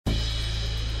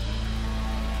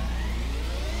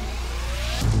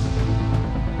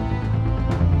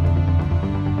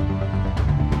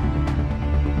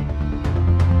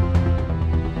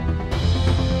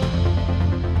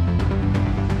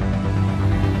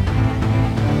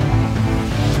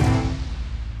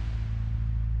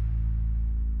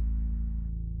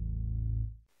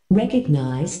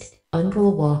Recognized,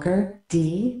 Uncle Walker,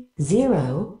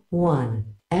 D01,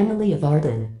 Emily of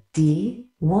Arden,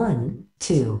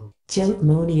 D12, Joe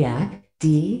Moniac,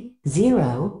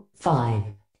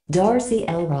 D05, Darcy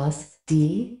L. Ross,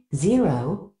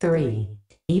 D03,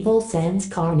 Evil Sans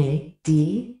Carne,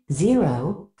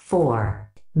 D04,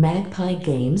 Magpie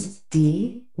Games,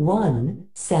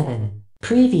 D17.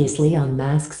 Previously on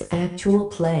Mask's Actual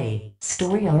Play,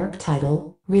 story arc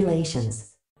title, Relations.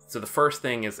 So the first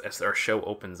thing is, as our show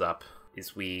opens up,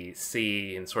 is we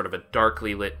see in sort of a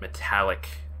darkly lit metallic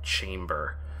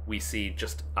chamber, we see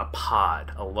just a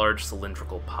pod, a large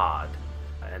cylindrical pod,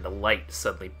 and a light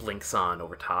suddenly blinks on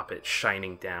over top it,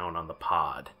 shining down on the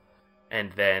pod.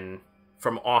 And then,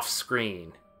 from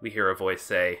off-screen, we hear a voice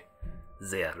say,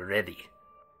 "They're ready.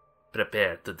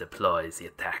 Prepare to deploy the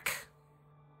attack."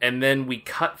 And then we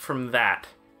cut from that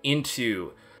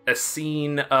into a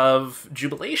scene of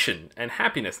jubilation and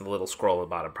happiness, and the little scroll at the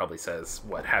bottom probably says,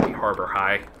 Happy Harbor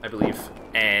High, I believe.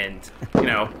 And,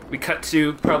 we cut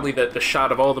to probably the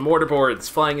shot of all the mortarboards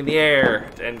flying in the air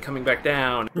and coming back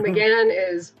down. McGann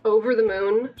is over the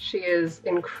moon. She is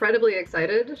incredibly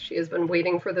excited. She has been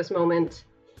waiting for this moment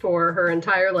for her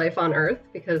entire life on Earth,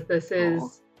 because this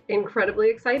is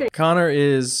incredibly exciting. Connor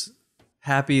is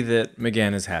happy that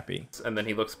McGann is happy. And then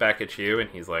he looks back at you and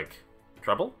he's like,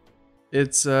 trouble?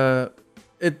 It's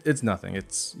nothing.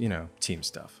 It's, team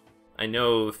stuff. I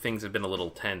know things have been a little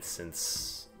tense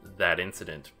since that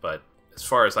incident, but as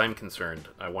far as I'm concerned,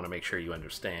 I want to make sure you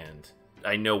understand.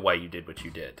 I know why you did what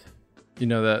you did.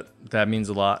 That means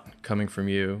a lot coming from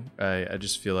you. I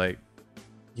just feel like,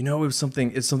 it's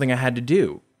something I had to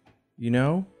do,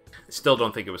 I still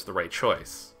don't think it was the right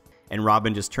choice. And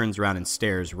Robin just turns around and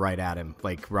stares right at him,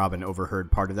 like Robin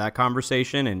overheard part of that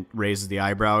conversation and raises the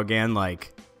eyebrow again,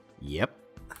 like, yep.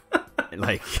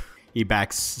 Like, he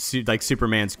backs, like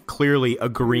Superman's clearly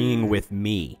agreeing with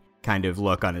me kind of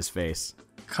look on his face.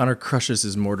 Connor crushes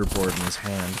his mortarboard in his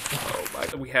hand. Oh my,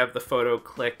 we have the photo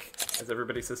click as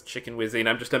everybody says chicken whizzing, and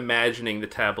I'm just imagining the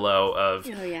tableau of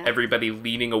everybody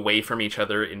leaning away from each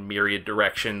other in myriad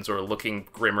directions or looking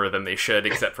grimmer than they should,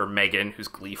 except for Megan, who's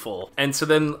gleeful. And so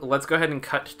then let's go ahead and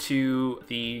cut to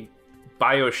the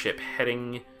bioship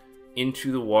heading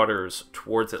into the waters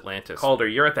towards Atlantis. Calder,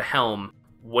 you're at the helm.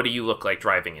 What do you look like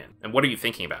driving in? And what are you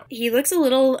thinking about? He looks a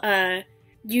little,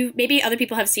 maybe other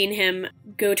people have seen him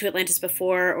go to Atlantis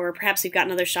before, or perhaps we've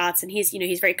gotten other shots, and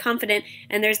he's very confident,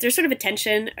 and there's sort of a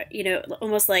tension,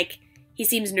 almost like he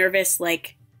seems nervous,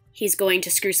 like he's going to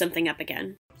screw something up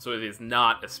again. So it is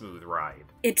not a smooth ride.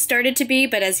 It started to be,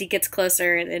 but as he gets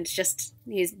closer, it's just,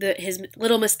 his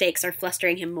little mistakes are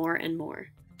flustering him more and more.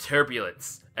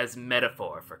 Turbulence as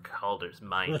metaphor for Calder's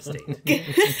mind state.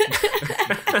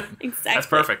 Exactly. That's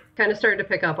perfect. Kind of started to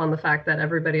pick up on the fact that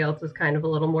everybody else is kind of a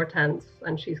little more tense,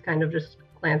 and she's kind of just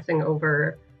glancing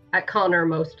over at Connor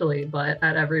mostly, but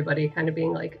at everybody, kind of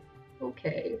being like,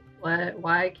 okay,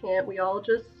 why can't we all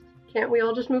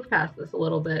just move past this a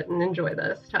little bit and enjoy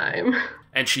this time?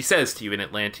 And she says to you in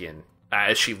Atlantean,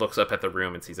 as she looks up at the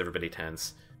room and sees everybody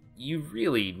tense, you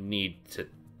really need to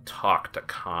talk to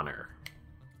Connor.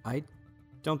 I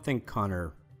don't think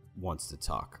Connor wants to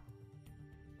talk.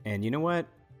 And you know what?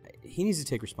 He needs to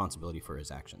take responsibility for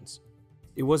his actions.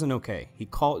 It wasn't okay. He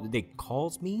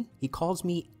calls me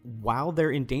while they're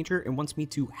in danger and wants me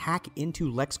to hack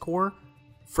into LexCorp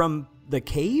from the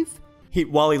cave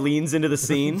while he leans into the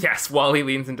scene. Yes, while he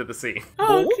leans into the scene.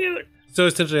 Oh, cute. So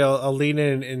essentially, I'll lean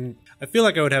in, and I feel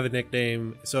like I would have a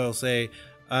nickname. So I'll say,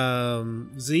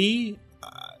 Z,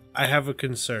 I have a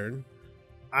concern.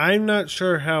 I'm not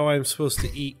sure how I'm supposed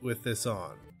to eat with this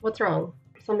on. What's wrong?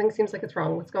 Something seems like it's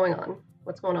wrong. What's going on?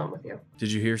 What's going on with you?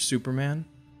 Did you hear Superman?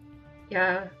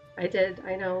 Yeah, I did.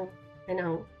 I know. It's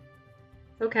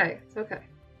okay.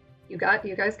 You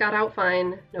guys got out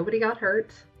fine. Nobody got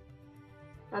hurt.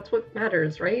 That's what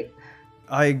matters, right?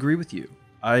 I agree with you.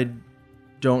 I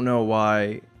don't know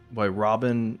why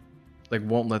Robin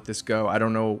won't let this go. I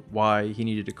don't know why he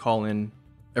needed to call in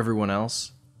everyone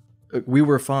else. We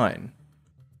were fine.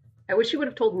 I wish you would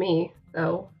have told me,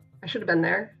 though. I should have been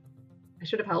there. I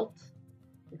should have helped.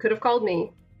 You could have called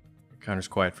me. Connor's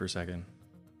quiet for a second.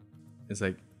 It's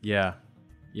like, yeah,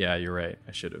 you're right.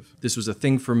 I should have. This was a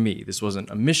thing for me. This wasn't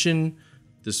a mission.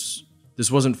 This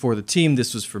wasn't for the team.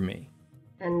 This was for me.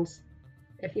 And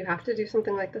if you have to do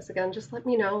something like this again, just let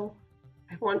me know.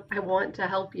 I want to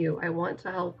help you. I want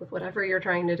to help with whatever you're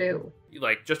trying to do.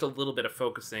 Just a little bit of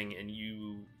focusing, and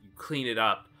you clean it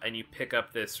up, and you pick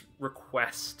up this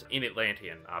request in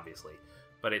Atlantean, obviously,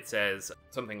 but it says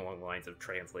something along the lines of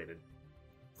translated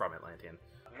from Atlantean.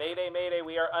 Mayday, mayday,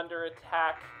 we are under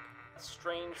attack.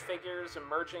 strange figures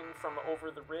emerging from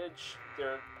over the ridge.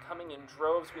 They're coming in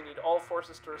droves. We need all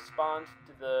forces to respond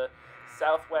to the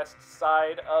southwest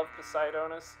side of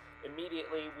Poseidonis.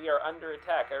 Immediately, we are under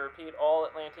attack. I repeat, all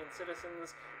Atlantean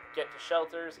citizens, get to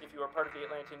shelters. If you are part of the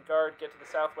Atlantean Guard, get to the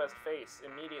southwest face.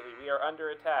 Immediately, we are under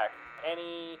attack.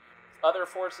 Any other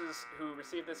forces who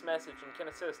receive this message and can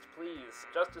assist, please.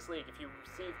 Justice League, if you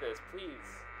receive this, please.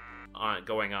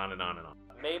 Going on and on and on.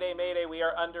 Mayday, mayday, we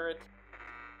are under attack.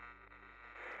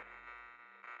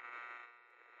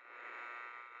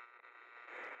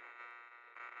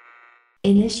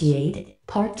 Initiate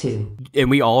Part 2. And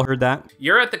we all heard that?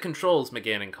 You're at the controls,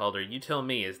 McGann and Calder. You tell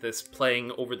me, is this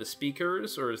playing over the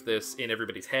speakers, or is this in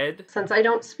everybody's head? Since I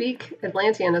don't speak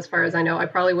Atlantean, as far as I know, I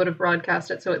probably would have broadcast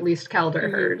it so at least Calder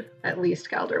heard. At least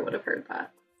Calder would have heard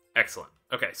that. Excellent.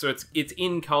 Okay, so it's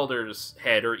in Calder's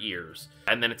head or ears,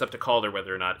 and then it's up to Calder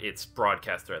whether or not it's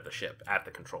broadcast throughout the ship at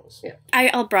the controls. Yeah.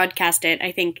 I'll broadcast it.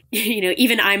 I think,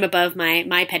 even I'm above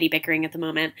my petty bickering at the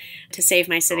moment to save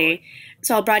my city.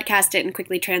 So I'll broadcast it and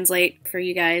quickly translate for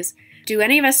you guys. Do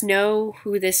any of us know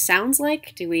who this sounds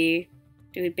like?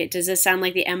 Does this sound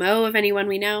like the MO of anyone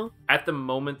we know? At the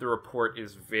moment, the report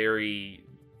is very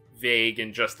vague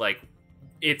and just like,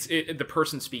 the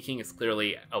person speaking is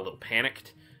clearly a little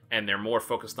panicked, and they're more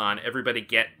focused on everybody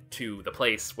get to the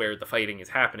place where the fighting is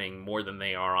happening more than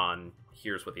they are on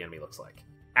here's what the enemy looks like.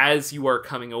 As you are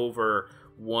coming over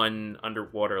one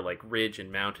underwater like ridge and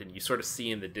mountain, you sort of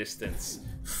see in the distance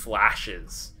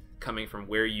flashes coming from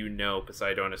where you know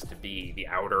Poseidonis to be, the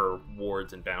outer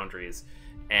wards and boundaries,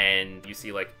 and you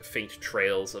see like faint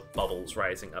trails of bubbles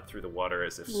rising up through the water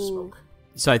as if smoke.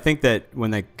 So I think that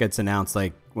when that gets announced,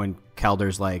 like when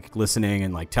Calder's like listening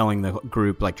and like telling the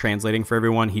group, like translating for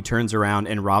everyone, he turns around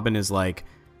and Robin is like,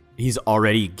 he's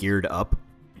already geared up.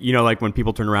 Like when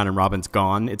people turn around and Robin's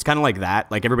gone, it's kind of like that.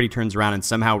 Like everybody turns around and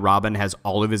somehow Robin has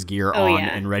all of his gear on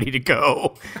and ready to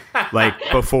go. Like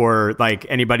before like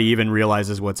anybody even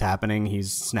realizes what's happening,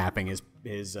 he's snapping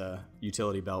his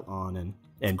utility belt on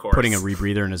and putting a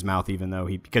rebreather in his mouth, even though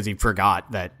because he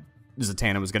forgot that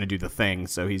Zatanna was going to do the thing.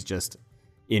 So he's just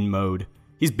in mode.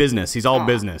 He's business. He's all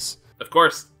business. Of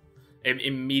course.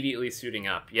 Immediately suiting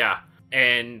up. Yeah.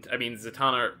 And, I mean,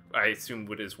 Zatanna, I assume,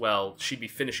 would as well. She'd be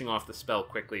finishing off the spell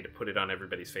quickly to put it on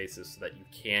everybody's faces so that you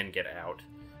can get out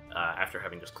after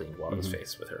having just cleaned Wallo's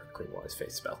face with her Clean Wallo's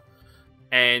Face spell.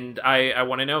 And I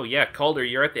want to know, Calder,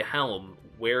 you're at the helm.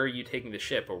 Where are you taking the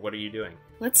ship, or what are you doing?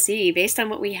 Let's see. Based on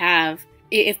what we have,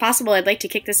 if possible, I'd like to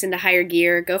kick this into higher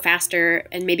gear, go faster,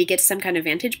 and maybe get to some kind of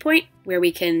vantage point where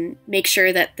we can make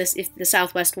sure that if the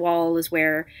southwest wall is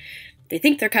where they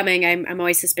think they're coming, I'm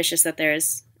always suspicious that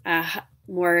there's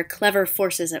more clever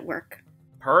forces at work.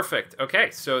 Perfect. Okay,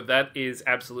 so that is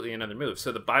absolutely another move.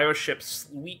 So the bioship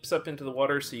sweeps up into the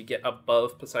water so you get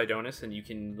above Poseidonis and you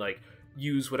can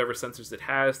use whatever sensors it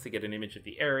has to get an image of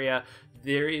the area.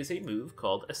 There is a move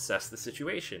called Assess the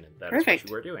Situation, and that is what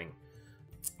you are doing.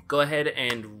 Go ahead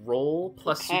and roll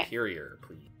plus Superior,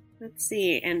 please. Let's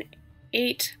see, an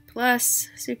 8 plus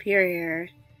Superior.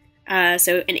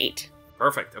 So an 8.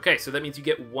 Perfect. Okay, so that means you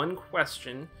get one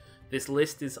question. This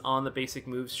list is on the basic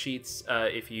moves sheets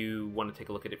if you want to take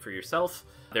a look at it for yourself.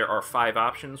 There are 5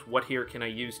 options. What here can I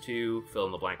use to fill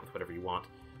in the blank with whatever you want?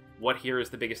 What here is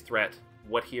the biggest threat?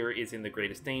 What here is in the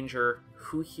greatest danger?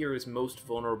 Who here is most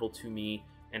vulnerable to me?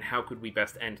 And how could we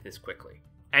best end this quickly?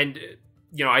 And,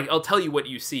 I'll tell you what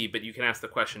you see, but you can ask the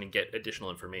question and get additional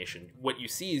information. What you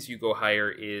see as you go higher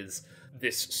is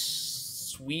this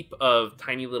sweep of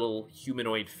tiny little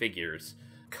humanoid figures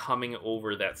coming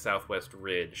over that southwest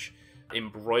ridge,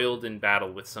 embroiled in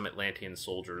battle with some Atlantean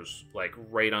soldiers,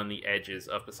 right on the edges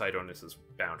of Poseidonis'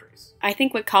 boundaries. I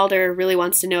think what Calder really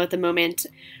wants to know at the moment,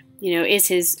 is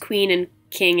his queen and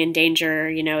king in danger?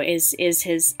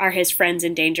 Are his friends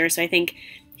in danger? So I think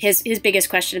his biggest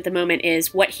question at the moment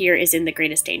is what here is in the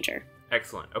greatest danger.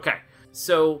 Excellent. Okay.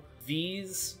 So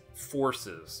these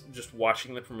forces, just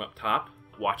watching them from up top,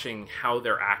 watching how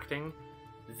they're acting,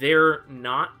 they're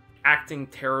not acting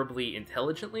terribly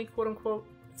intelligently, quote unquote.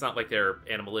 It's not like they're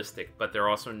animalistic, but they're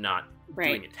also not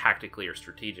doing it tactically or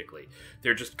strategically.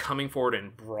 They're just coming forward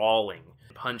and brawling,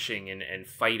 punching and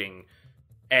fighting.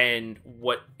 And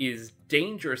what is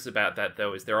dangerous about that,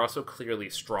 though, is they're also clearly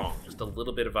strong. Just a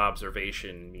little bit of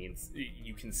observation means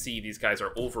you can see these guys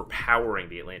are overpowering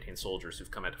the Atlantean soldiers who've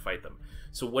come out to fight them.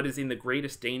 So what is in the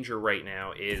greatest danger right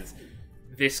now is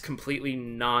this completely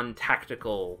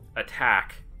non-tactical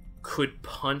attack could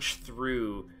punch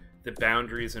through the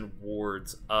boundaries and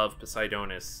wards of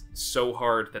Poseidonis so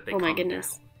hard that they come down.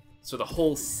 So the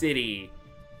whole city,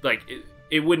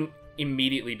 it wouldn't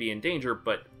immediately be in danger,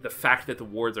 but the fact that the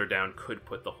wards are down could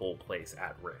put the whole place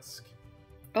at risk.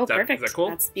 Oh, Is that, perfect. Is that cool?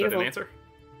 That's Is that beautiful. an answer?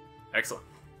 Excellent.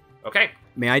 Okay.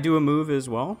 May I do a move as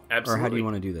well? Or how do Absolutely. you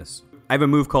want to do this? I have a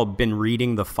move called Been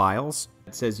Reading the Files.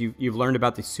 It says you've learned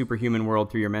about the superhuman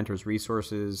world through your mentor's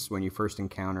resources. When you first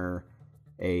encounter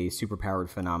a superpowered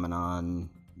phenomenon,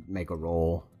 make a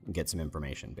roll and get some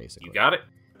information, basically. You got it.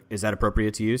 Is that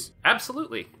appropriate to use?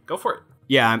 Absolutely. Go for it.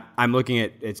 Yeah, I'm looking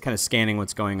at, it's kind of scanning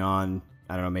what's going on.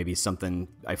 I don't know, maybe something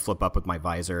I flip up with my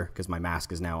visor because my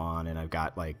mask is now on and I've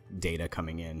got like data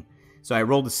coming in. So I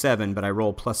rolled a 7, but I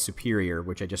rolled plus superior,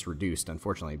 which I just reduced,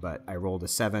 unfortunately. But I rolled a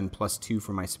 7 plus 2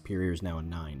 for my superior is now a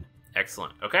 9.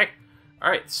 Excellent. Okay.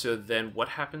 All right. So then what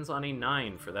happens on a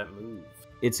 9 for that move?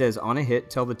 It says, on a hit,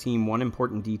 tell the team one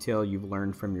important detail you've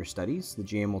learned from your studies. The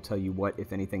GM will tell you what,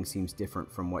 if anything, seems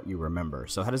different from what you remember.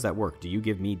 So how does that work? Do you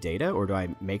give me data, or do I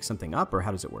make something up, or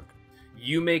how does it work?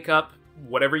 You make up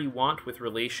whatever you want with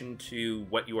relation to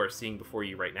what you are seeing before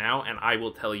you right now, and I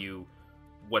will tell you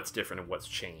what's different and what's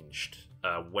changed,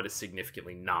 what is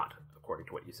significantly not according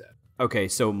to what you said. Okay,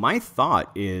 so my thought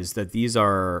is that these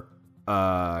are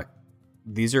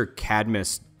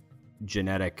Cadmus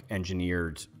genetic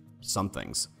engineered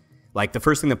somethings. Like the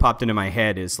first thing that popped into my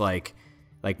head is like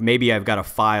maybe I've got a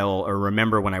file, or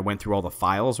remember when I went through all the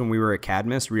files when we were at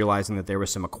Cadmus, realizing that there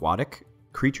was some aquatic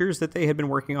creatures that they had been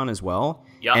working on as well.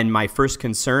 Yep. And my first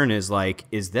concern is like,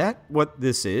 is that what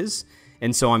this is?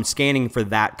 And so I'm scanning for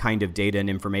that kind of data and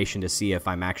information to see if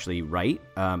I'm actually right.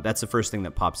 That's the first thing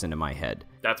that pops into my head.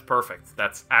 That's perfect.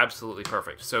 That's absolutely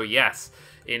perfect. So yes,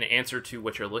 in answer to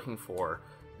what you're looking for,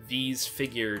 these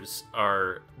figures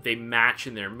they match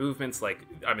in their movements. Like,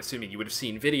 I'm assuming you would have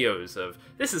seen videos of,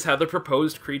 this is how the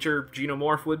proposed creature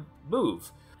Xenomorph would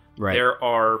move. Right.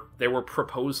 There were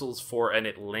proposals for an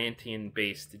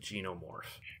Atlantean-based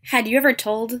Xenomorph. Had you ever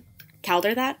told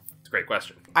Calder that? It's a great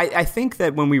question. I think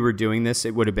that when we were doing this,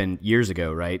 it would have been years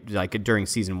ago, right? Like during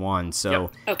season 1. So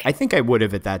Yep. Okay. I think I would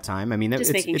have at that time. I mean,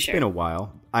 Just making it's sure. been a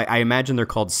while. I imagine they're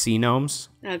called sea gnomes.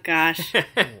 Oh, gosh.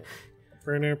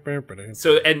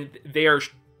 So, and they are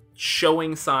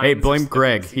showing signs. Hey, blame of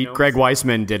Greg. xenomes. Greg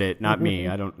Weissman did it, not me.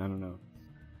 I don't know.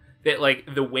 That,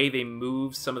 like, the way they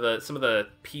move, some of the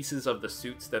pieces of the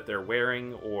suits that they're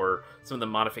wearing, or some of the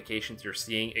modifications you're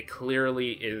seeing, it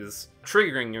clearly is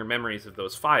triggering your memories of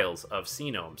those files of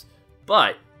Xenomes,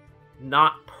 but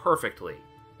not perfectly.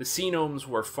 The Xenomes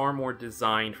were far more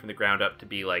designed from the ground up to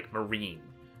be like marine.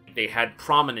 They had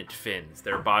prominent fins.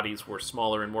 Their bodies were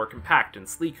smaller and more compact and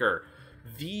sleeker.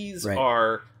 These Right.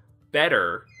 are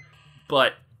better,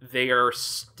 but they are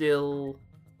still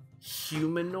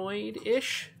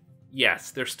humanoid-ish.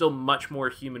 Yes, they're still much more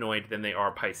humanoid than they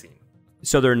are Piscine.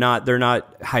 So they're not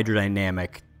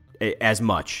hydrodynamic as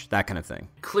much, that kind of thing.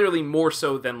 Clearly more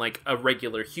so than like a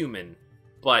regular human,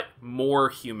 but more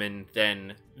human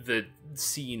than the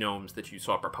sea gnomes that you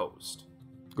saw proposed.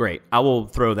 Great. I will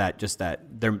throw that.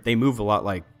 They move a lot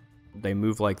like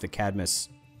the Cadmus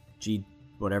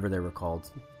whatever they were called.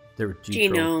 They were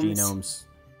genomes.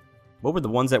 What were the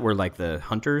ones that were like the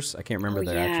hunters? I can't remember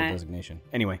their actual designation.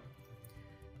 Anyway,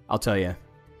 I'll tell you.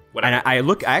 And I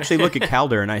actually look at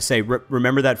Calder and I say,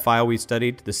 remember that file we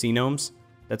studied, the sea gnomes?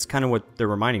 That's kind of what they're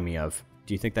reminding me of.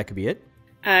 Do you think that could be it?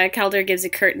 Calder gives a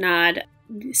curt nod.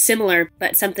 Similar,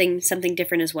 but something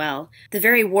different as well. The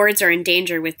very wards are in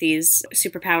danger with these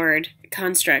superpowered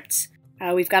constructs.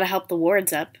 We've got to help the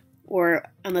wards up, or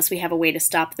unless we have a way to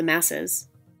stop the masses.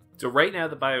 So right now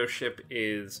the bioship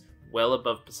is well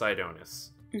above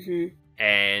Poseidonis. Mm-hmm.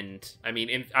 And, I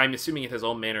mean, I'm assuming it has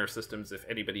all manner of systems. If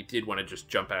anybody did want to just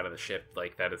jump out of the ship,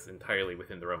 like, that is entirely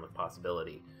within the realm of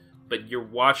possibility. But you're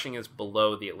watching as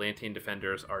below, the Atlantean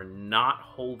defenders are not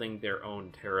holding their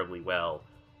own terribly well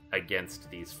against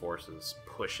these forces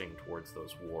pushing towards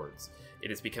those wards.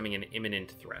 It is becoming an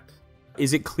imminent threat.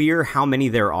 Is it clear how many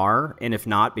there are? And if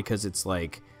not, because it's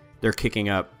like they're kicking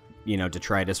up,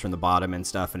 detritus from the bottom and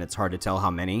stuff, and it's hard to tell how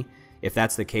many. If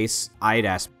that's the case, I'd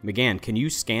ask McGann, can you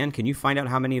scan? Can you find out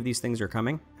how many of these things are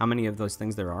coming? How many of those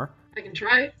things there are? I can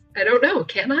try. I don't know.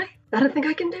 Can I? That I think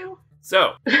I can do.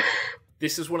 So,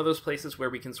 this is one of those places where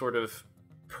we can sort of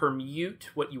permute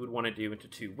what you would want to do into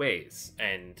two ways.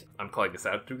 And I'm calling this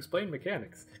out to explain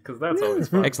mechanics, because that's always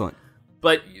fun. Excellent.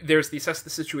 But there's the assess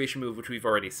the situation move, which we've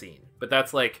already seen. But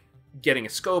that's like getting a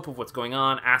scope of what's going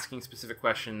on, asking specific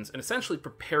questions, and essentially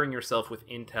preparing yourself with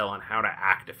intel on how to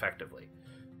act effectively.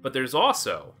 But there's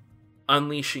also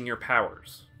unleashing your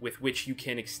powers, with which you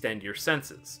can extend your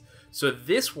senses. So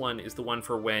this one is the one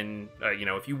for when,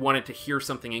 if you wanted to hear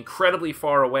something incredibly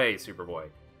far away,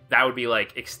 Superboy, that would be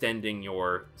like extending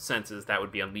your senses. That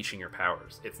would be unleashing your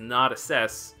powers. It's not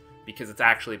assess. because it's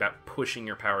actually about pushing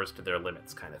your powers to their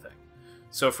limits kind of thing.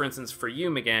 So for instance, for you,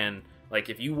 McGann, like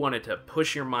if you wanted to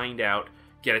push your mind out,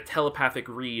 get a telepathic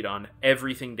read on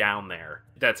everything down there,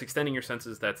 that's extending your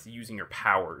senses, that's using your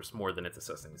powers more than it's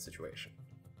assessing the situation.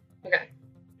 Okay.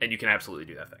 And you can absolutely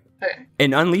do that thing. Okay.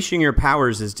 And unleashing your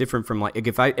powers is different from like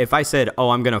if I said,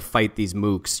 "Oh, I'm gonna fight these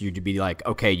mooks," you'd be like,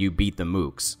 "Okay, you beat the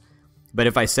mooks." But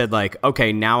if I said like,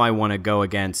 "Okay, now I want to go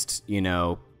against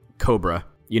Cobra,"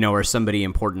 or somebody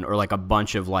important, or like a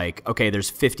bunch of like, "Okay, there's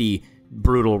 50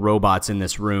 brutal robots in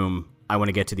this room. I want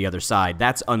to get to the other side."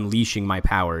 That's unleashing my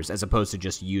powers as opposed to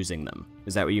just using them.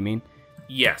 Is that what you mean?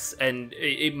 Yes, and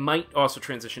it might also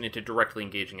transition into directly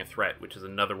engaging a threat, which is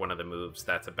another one of the moves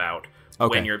that's about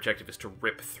when your objective is to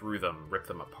rip through them, rip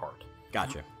them apart.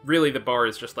 Gotcha. Really, the bar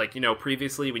is just like,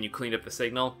 previously when you cleaned up the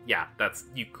signal,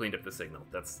 you cleaned up the signal.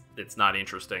 It's not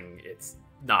interesting, it's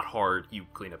not hard, you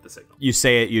clean up the signal. You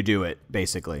say it, you do it,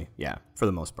 basically. Yeah, for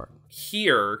the most part.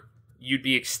 Here, you'd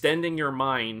be extending your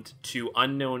mind to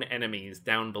unknown enemies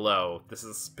down below. This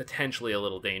is potentially a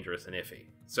little dangerous and iffy.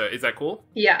 So is that cool?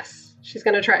 Yes. She's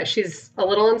going to try. She's a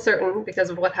little uncertain because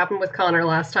of what happened with Connor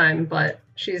last time, but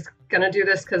she's going to do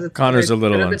this because it's Connor's a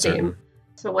little good of the uncertain. team.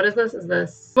 So what is this?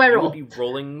 Do I You roll? will be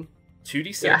rolling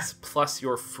 2d6 plus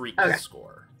your freak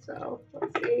score. So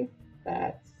let's see.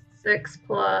 That's 6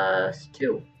 plus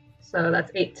 2. So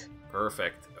that's 8.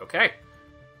 Perfect. Okay.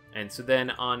 And so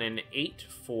then on an 8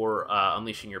 for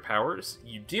unleashing your powers,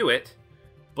 you do it,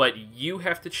 but you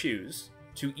have to choose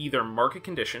to either mark a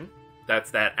condition,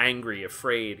 that's that angry,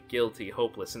 afraid, guilty,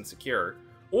 hopeless, insecure,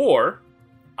 or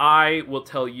I will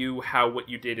tell you how what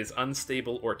you did is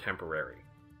unstable or temporary.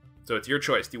 So it's your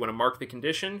choice. Do you want to mark the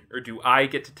condition, or do I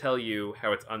get to tell you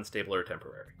how it's unstable or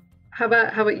temporary? How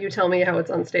about you tell me how it's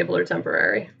unstable or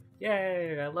temporary?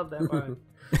 Yay, I love that one.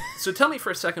 So tell me for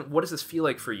a second, what does this feel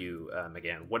like for you,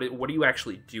 McGann? What are you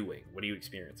actually doing? What are you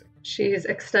experiencing? She's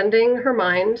extending her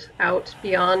mind out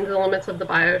beyond the limits of the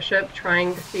bioship,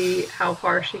 trying to see how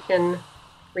far she can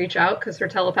reach out, because her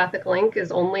telepathic link is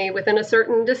only within a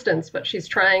certain distance, but she's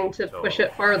trying to push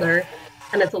it farther.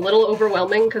 And it's a little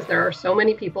overwhelming because there are so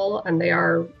many people and they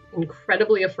are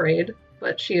incredibly afraid,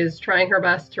 but she is trying her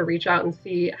best to reach out and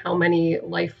see how many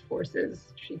life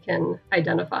forces she can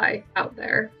identify out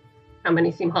there. How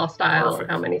many seem hostile and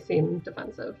how many seem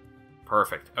defensive.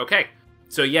 Perfect. Okay.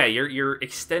 So yeah, you're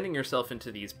extending yourself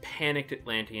into these panicked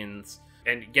Atlanteans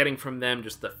and getting from them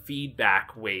just the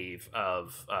feedback wave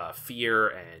of fear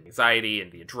and anxiety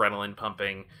and the adrenaline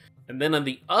pumping. And then on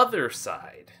the other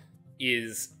side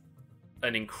is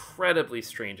an incredibly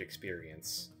strange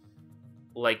experience.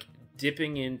 Like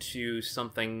dipping into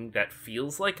something that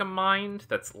feels like a mind,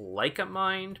 that's like a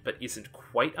mind, but isn't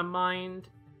quite a mind.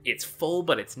 It's full,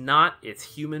 but it's not. It's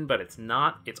human, but it's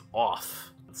not. It's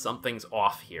off. Something's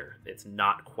off here. It's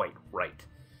not quite right.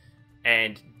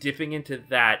 And dipping into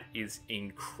that is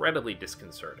incredibly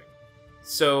disconcerting.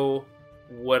 So,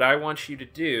 what I want you to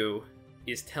do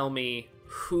is tell me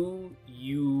who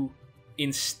you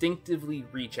instinctively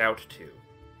reach out to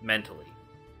mentally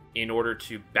in order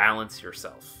to balance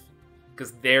yourself.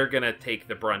 Because they're going to take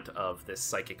the brunt of this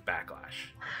psychic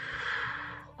backlash.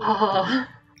 Oh.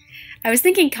 I was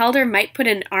thinking Calder might put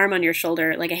an arm on your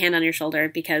shoulder, like a hand on your shoulder,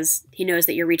 because he knows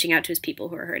that you're reaching out to his people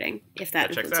who are hurting, if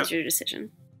that influences your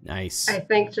decision. Nice. I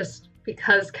think just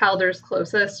because Calder's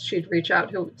closest, she'd reach out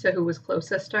to who was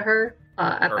closest to her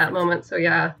at that moment. So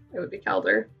yeah, it would be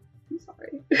Calder. I'm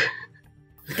sorry.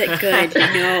 Good.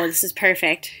 No, this is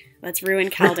perfect. Let's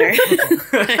ruin Calder.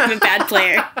 I'm a bad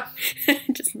player.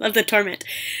 Just love the torment.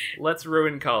 Let's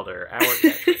ruin Calder, our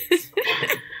catchphrase.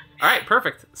 All right,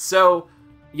 perfect. So,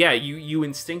 yeah, you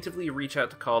instinctively reach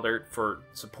out to Calder for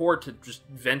support, to just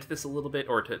vent this a little bit,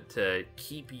 or to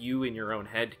keep you in your own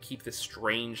head, to keep this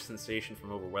strange sensation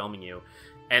from overwhelming you.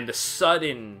 And the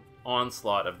sudden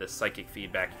onslaught of this psychic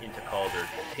feedback into Calder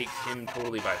takes him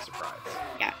totally by surprise.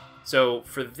 Yeah. So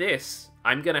for this,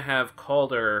 I'm going to have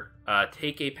Calder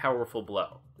take a powerful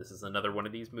blow. This is another one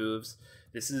of these moves.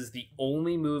 This is the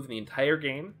only move in the entire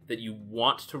game that you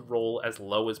want to roll as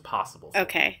low as possible.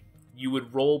 Okay. You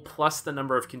would roll plus the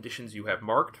number of conditions you have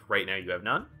marked. Right now you have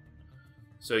none.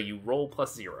 So you roll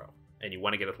plus 0, and you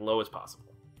want to get as low as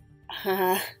possible.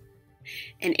 An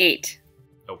 8.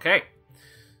 Okay.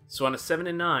 So on a 7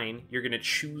 and 9, you're going to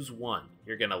choose one.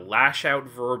 You're going to lash out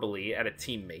verbally at a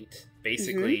teammate,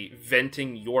 basically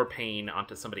venting your pain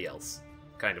onto somebody else.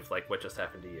 Kind of like what just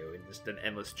happened to you, in just an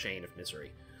endless chain of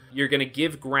misery. You're going to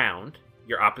give ground.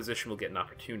 Your opposition will get an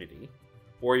opportunity.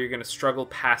 Or you're going to struggle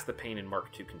past the pain and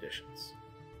mark 2 conditions.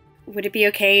 Would it be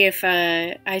okay if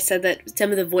I said that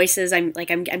some of the voices I'm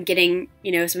getting,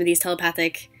 some of these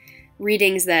telepathic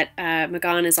readings that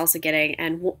Magan is also getting,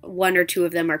 and one or two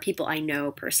of them are people I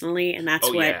know personally, and that's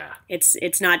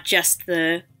it's not just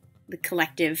the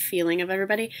collective feeling of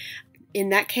everybody. In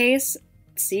that case,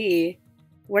 let's see,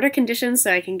 what are conditions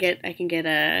so I can get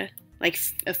like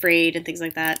afraid and things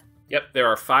like that. Yep, there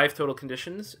are 5 total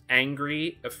conditions: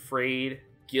 angry, afraid,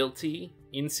 guilty,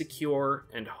 insecure,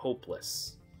 and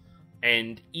hopeless.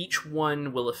 And each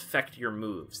one will affect your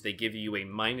moves. They give you a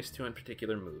 -2 on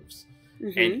particular moves.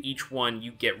 Mm-hmm. And each one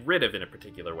you get rid of in a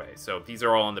particular way. So these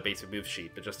are all on the basic move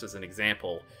sheet, but just as an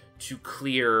example, to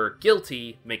clear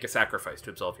guilty, make a sacrifice to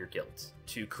absolve your guilt.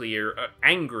 To clear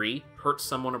angry, hurt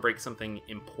someone or break something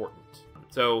important.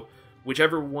 So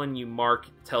whichever one you mark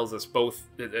tells us both,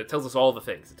 it tells us all the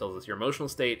things. It tells us your emotional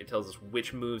state, it tells us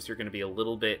which moves you're going to be a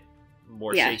little bit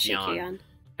more shaky on,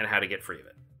 and how to get free of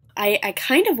it. I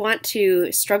kind of want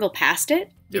to struggle past it,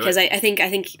 because I think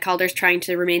Calder's trying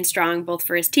to remain strong both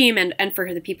for his team and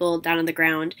for the people down on the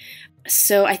ground.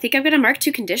 So I think I'm going to mark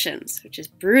 2 conditions, which is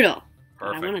brutal.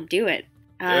 But I want to do it.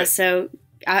 So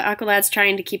Aqualad's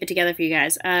trying to keep it together for you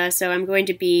guys. So I'm going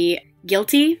to be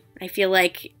guilty. I feel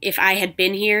like if I had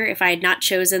been here, if I had not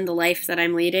chosen the life that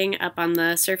I'm leading up on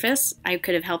the surface, I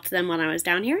could have helped them when I was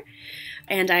down here.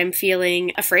 And I'm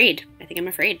feeling afraid. I think I'm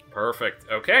afraid. Perfect.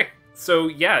 Okay. So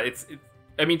yeah,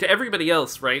 I mean, to everybody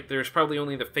else, right, there's probably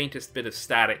only the faintest bit of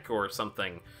static or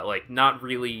something, like not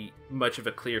really much of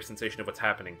a clear sensation of what's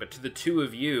happening. But to the two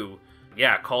of you,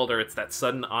 yeah, Calder, it's that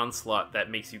sudden onslaught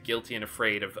that makes you guilty and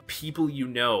afraid of people you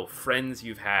know, friends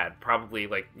you've had. Probably,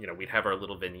 like, you know, we'd have our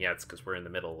little vignettes because we're in the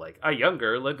middle, like, a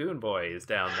younger Lagoon Boy is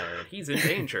down there and he's in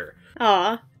danger.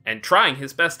 Aw. And trying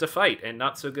his best to fight and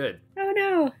not so good. Oh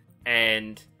no.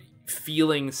 And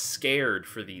feeling scared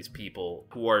for these people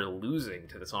who are losing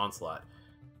to this onslaught.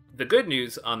 The good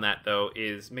news on that, though,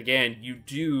 is, Magan, you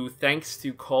do, thanks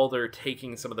to Calder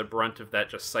taking some of the brunt of that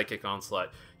just psychic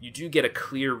onslaught, you do get a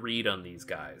clear read on these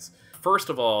guys. First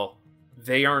of all,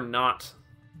 they are not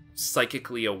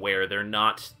psychically aware. They're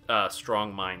not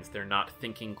strong minds. They're not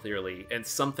thinking clearly. And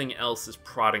something else is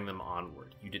prodding them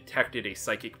onward. You detected a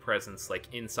psychic presence, like,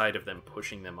 inside of them,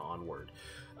 pushing them onward,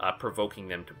 provoking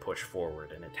them to push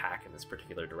forward and attack in this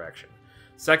particular direction.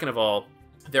 Second of all,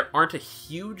 there aren't a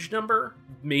huge number,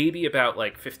 maybe about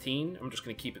like 15. I'm just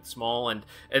going to keep it small, and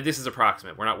this is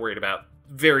approximate. We're not worried about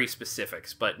very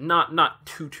specifics, but not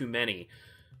too many,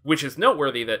 which is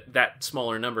noteworthy that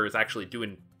smaller number is actually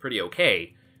doing pretty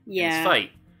okay in this fight.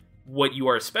 What you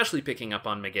are especially picking up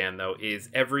on, Magan, though, is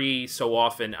every so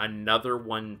often another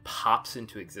one pops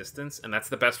into existence, and that's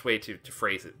the best way to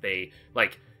phrase it. They,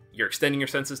 like, you're extending your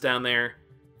senses down there,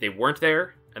 they weren't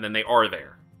there, and then they are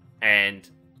there. And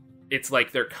it's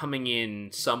like they're coming in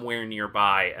somewhere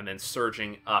nearby and then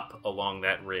surging up along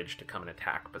that ridge to come and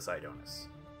attack Poseidonis.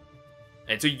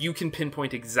 And so you can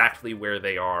pinpoint exactly where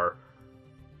they are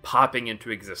popping into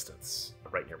existence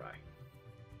right nearby.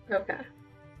 Okay.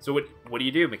 So what do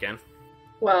you do, Magan?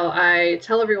 Well, I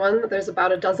tell everyone that there's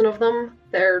about a dozen of them.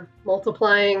 They're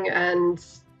multiplying and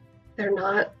they're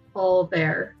not all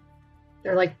there.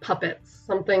 They're like puppets.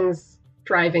 Something's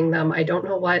driving them. I don't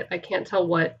know what. I can't tell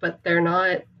what, but they're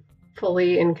not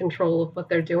fully in control of what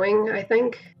they're doing, I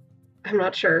think. I'm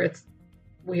not sure. It's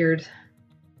weird.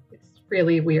 It's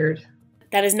really weird.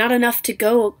 That is not enough to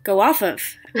go off of.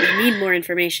 We need more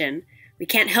information. We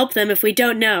can't help them if we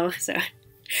don't know. So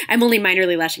I'm only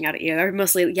minorly lashing out at you, or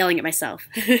mostly yelling at myself.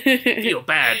 Feel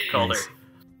bad, Calder.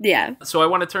 Yeah. So I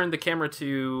want to turn the camera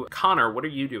to Connor. What are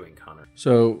you doing, Connor?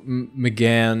 So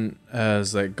Magan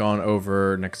has like gone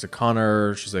over next to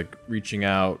Connor. She's like reaching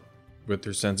out with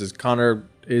her senses. Connor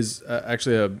is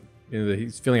actually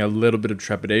he's feeling a little bit of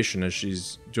trepidation as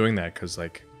she's doing that because,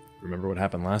 like, remember what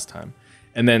happened last time.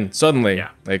 And then suddenly,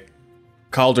 like,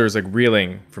 Calder is like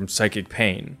reeling from psychic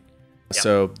pain. Yeah.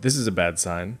 So this is a bad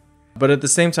sign. But at the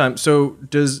same time, so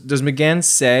does Magan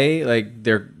say like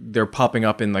they're popping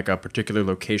up in like a particular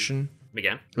location?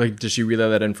 Magan? Like, does she relay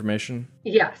that information?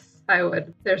 Yes, I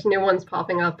would. There's new ones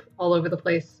popping up all over the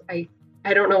place. I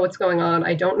don't know what's going on.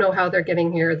 I don't know how they're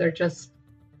getting here. They're just,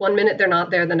 one minute they're not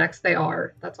there, the next they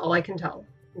are. That's all I can tell.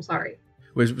 I'm sorry.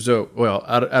 Wait, so, well,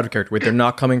 out of character. Wait, they're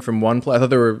not coming from one place? I thought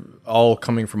they were all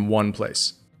coming from one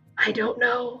place. I don't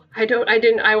know.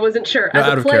 I wasn't sure.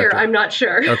 As a player, I'm not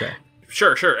sure. Okay.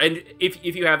 Sure. And if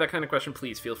you have that kind of question,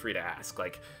 please feel free to ask.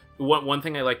 Like, one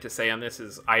thing I like to say on this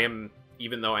is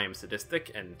even though I am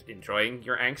sadistic and enjoying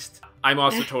your angst, I'm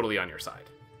also totally on your side.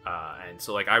 And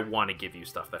so, like, I want to give you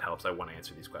stuff that helps. I want to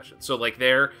answer these questions. So, like,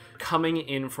 they're coming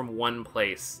in from one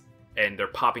place and they're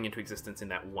popping into existence in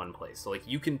that one place. So, like,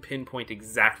 you can pinpoint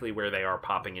exactly where they are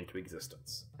popping into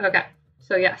existence. Okay.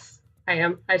 So, yes, I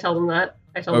am. I tell them that.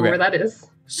 I tell them Okay. where that is.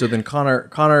 So then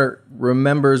Connor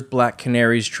remembers Black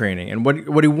Canary's training and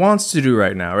what he wants to do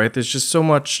right now, right? There's just so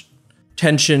much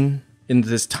tension in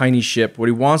this tiny ship. What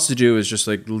he wants to do is just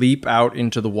like leap out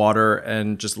into the water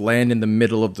and just land in the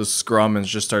middle of the scrum and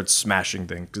just start smashing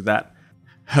things, because that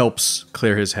helps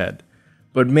clear his head.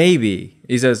 But maybe,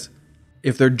 he says,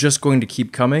 if they're just going to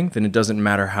keep coming, then it doesn't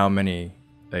matter how many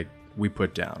like we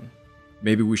put down.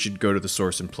 Maybe we should go to the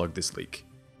source and plug this leak,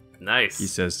 Nice. he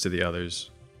says to the others.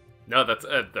 No,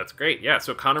 that's great. Yeah,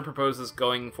 so Connor proposes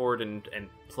going forward and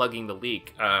plugging the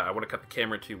leak. I want to cut the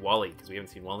camera to Wally, because we haven't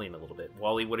seen Wally in a little bit.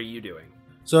 Wally, what are you doing?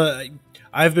 So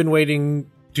I've been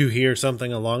waiting to hear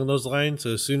something along those lines.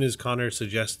 So as soon as Connor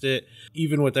suggests it,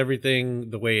 even with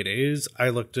everything the way it is, I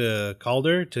look to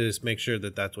Calder to make sure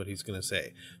that that's what he's going to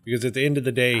say. Because at the end of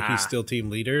the day, he's still team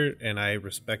leader, and I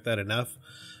respect that enough.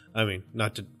 I mean,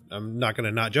 I'm not going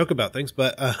to not joke about things,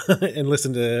 but and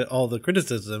listen to all the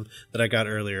criticism that I got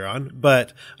earlier on.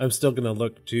 But I'm still going to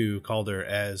look to Calder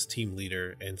as team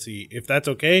leader and see if that's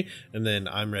okay, and then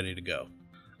I'm ready to go.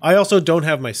 I also don't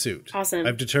have my suit. Awesome.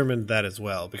 I've determined that as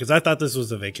well, because I thought this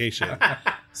was a vacation.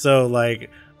 So, like,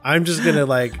 I'm just going to,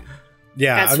 like,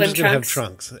 yeah, Got I'm swim just going to have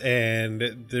trunks? trunks. And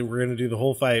then we're going to do the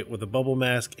whole fight with a bubble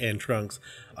mask and trunks.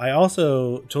 I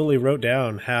also totally wrote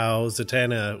down how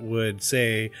Zatanna would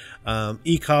say,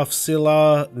 Ikov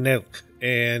Sila Nelk.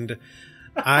 And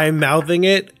I'm mouthing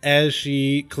it as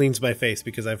she cleans my face,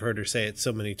 because I've heard her say it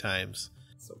so many times.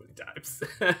 So many times.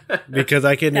 Because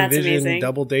I can That's envision amazing.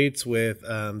 double dates with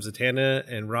Zatanna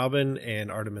and Robin and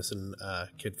Artemis and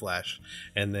Kid Flash.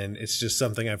 And then it's just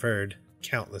something I've heard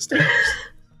countless times.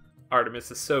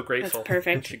 Artemis is so grateful. That's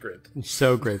perfect. And she grinned.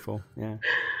 So grateful. Yeah.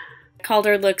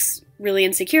 Calder looks really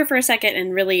insecure for a second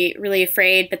and really, really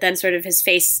afraid, but then sort of his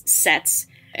face sets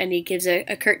and he gives a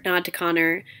curt nod to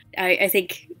Connor. I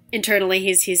think internally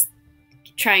he's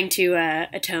trying to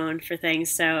atone for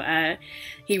things, so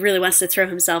he really wants to throw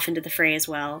himself into the fray as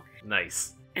well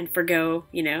Nice. and forgo,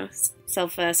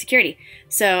 self-security.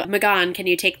 So, Magan, can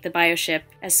you take the bioship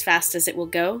as fast as it will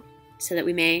go so that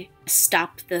we may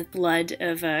stop the blood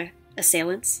of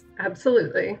assailants?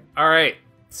 Absolutely. All right.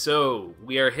 So,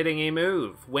 we are hitting a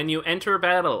move. When you enter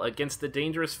battle against a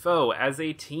dangerous foe as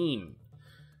a team,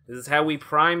 this is how we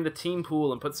prime the team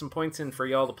pool and put some points in for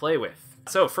y'all to play with.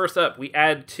 So, first up, we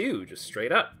add 2, just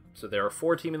straight up. So there are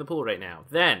 4 team in the pool right now.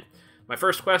 Then, my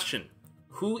first question,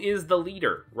 who is the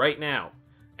leader right now?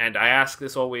 And I ask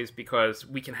this always because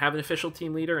we can have an official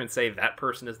team leader and say that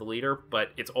person is the leader, but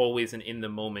it's always an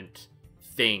in-the-moment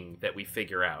thing that we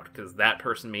figure out, because that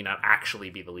person may not actually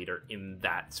be the leader in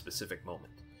that specific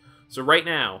moment. So right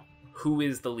now, who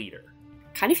is the leader?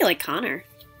 Kind of feel like Connor,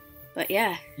 but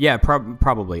yeah. Yeah,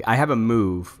 probably. I have a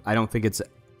move. I don't think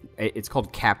it's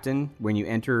called Captain. When you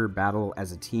enter battle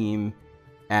as a team,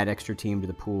 add extra team to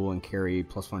the pool and carry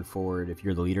 +1 forward if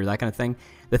you're the leader, that kind of thing.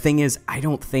 The thing is,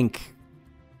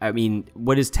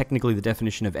 what is technically the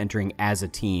definition of entering as a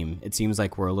team? It seems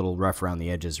like we're a little rough around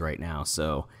the edges right now,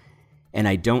 so... And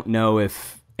I don't know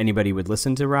if anybody would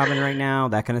listen to Robin right now,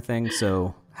 that kind of thing,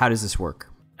 so how does this work?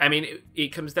 I mean,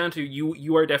 it comes down to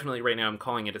you are definitely right now, I'm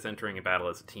calling it as entering a battle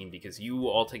as a team, because you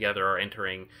all together are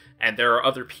entering, and there are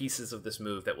other pieces of this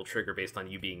move that will trigger based on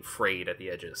you being frayed at the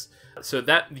edges. So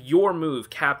that your move,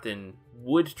 Captain,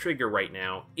 would trigger right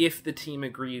now if the team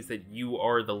agrees that you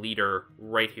are the leader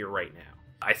right here, right now.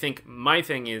 I think my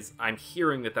thing is, I'm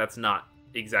hearing that that's not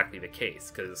exactly the case,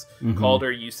 because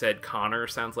Calder, you said Connor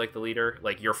sounds like the leader,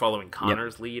 like you're following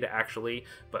Connor's lead actually,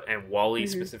 and Wally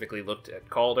specifically looked at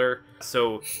Calder,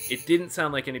 so it didn't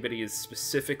sound like anybody is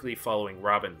specifically following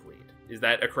Robin's lead. Is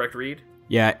that a correct read?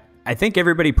 Yeah, I think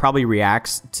everybody probably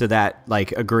reacts to that,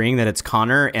 like agreeing that it's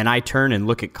Connor, and I turn and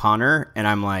look at Connor and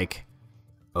I'm like,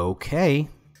 okay,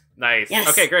 Nice. Yes.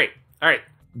 Okay, great. All right.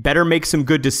 better make some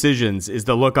good decisions is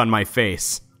the look on my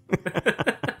face.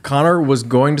 Connor was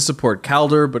going to support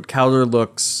Calder, but Calder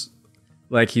looks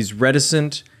like he's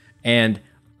reticent. And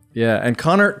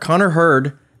Connor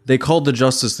heard they called the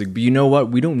Justice League, but you know what?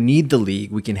 We don't need the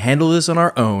League. We can handle this on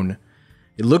our own.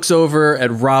 He looks over at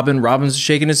Robin. Robin's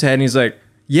shaking his head, and he's like,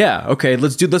 yeah, okay,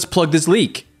 let's plug this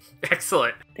leak.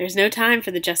 Excellent. There's no time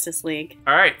for the Justice League.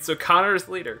 All right, so Connor's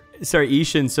leader. Sorry,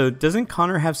 Ishan, so doesn't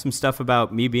Connor have some stuff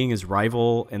about me being his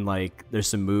rival, and like there's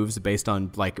some moves based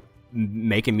on like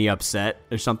making me upset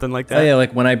or something like that? Oh, yeah,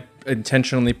 like when I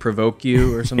intentionally provoke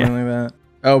you or something like that.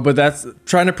 Oh, but that's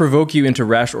trying to provoke you into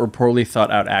rash or poorly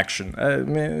thought out action.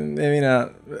 Maybe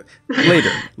not.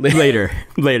 Later.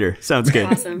 Later. Sounds good.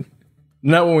 Awesome.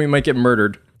 Not when we might get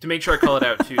murdered. To make sure I call it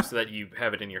out, too, so that you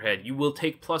have it in your head, you will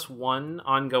take +1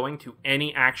 ongoing to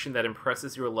any action that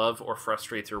impresses your love or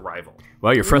frustrates your rival.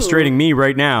 Well, you're frustrating me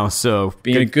right now, so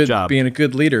Being good job. Being a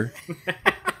good leader.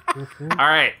 All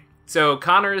right, so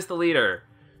Connor is the leader.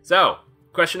 So,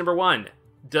 question number 1.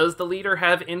 Does the leader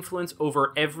have influence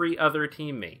over every other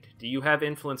teammate? Do you have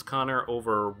influence, Connor,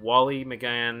 over Wally,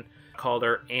 McGann,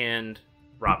 Calder, and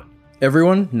Robin?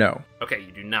 Everyone? No. Okay,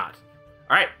 you do not.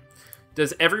 All right.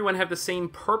 Does everyone have the same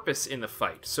purpose in the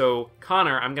fight? So,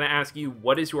 Connor, I'm going to ask you,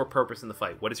 what is your purpose in the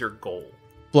fight? What is your goal?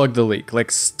 Plug the leak.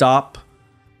 Like, stop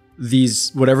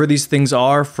these, whatever these things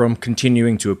are, from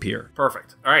continuing to appear.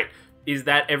 Perfect. All right. Is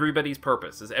that everybody's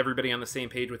purpose? Is everybody on the same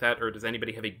page with that, or does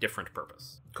anybody have a different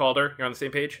purpose? Calder, you're on the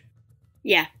same page?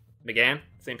 Yeah. McGann,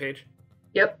 same page?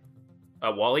 Yep.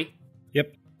 Wally?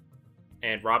 Yep.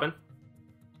 And Robin?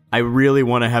 I really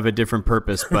want to have a different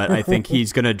purpose, but I think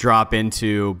he's going to drop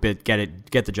into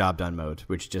get the job done mode,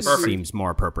 which just Perfect. seems more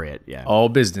appropriate. Yeah. All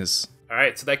business. All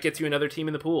right, so that gets you another team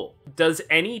in the pool. Does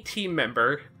any team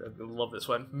member, I love this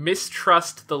one,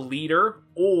 mistrust the leader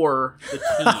or the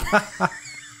team?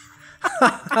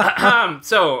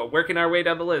 So, working our way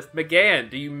down the list. McGann,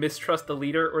 do you mistrust the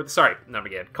leader or the... Sorry, not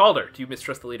McGann. Calder, do you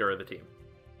mistrust the leader or the team?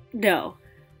 No.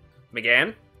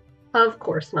 McGann? Of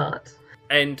course not.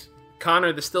 And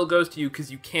Connor, this still goes to you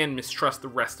because you can mistrust the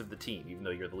rest of the team, even though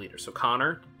you're the leader. So,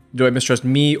 Connor? Do I mistrust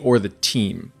me or the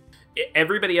team?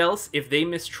 Everybody else, if they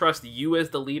mistrust you as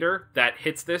the leader, that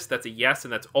hits this. That's a yes,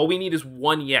 and that's all we need is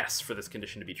one yes for this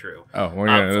condition to be true. Oh, well,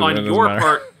 yeah, on that your doesn't matter.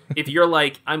 part, if you're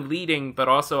like, I'm leading, but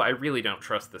also I really don't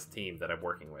trust this team that I'm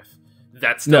working with,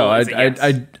 that's still No, is a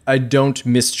yes. I don't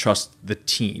mistrust the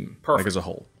team, like, Perfect. as a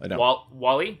whole. I don't.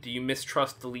 Wally, do you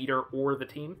mistrust the leader or the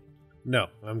team? No,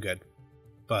 I'm good.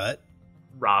 But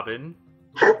Robin?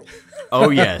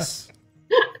 Oh, yes.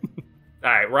 All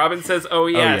right, Robin says, oh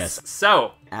yes. yes.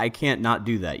 So, I can't not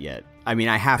do that yet. I mean,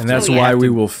 I have and to. that's I why have we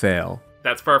to- will fail.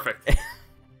 that's perfect.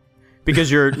 Because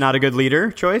you're not a good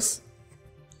leader, Choice?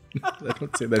 I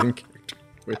don't say that in character.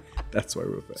 Wait, that's why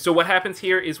we'll fail. So what happens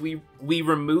here is we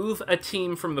remove a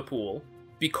team from the pool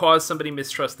because somebody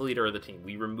mistrusts the leader of the team.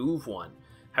 We remove one.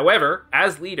 However,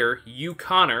 as leader, you,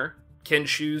 Connor, can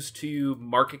choose to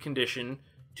mark a condition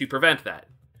to prevent that.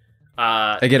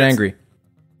 I get angry.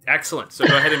 Excellent. So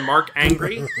go ahead and mark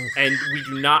angry, and we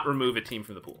do not remove a team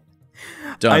from the pool.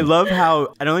 Done. I love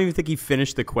how I don't even think he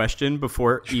finished the question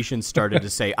before Ishan started to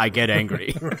say, I get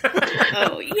angry.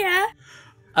 Oh, yeah.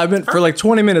 I've been for like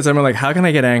 20 minutes. I'm like, how can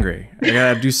I get angry? I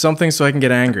gotta do something so I can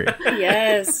get angry.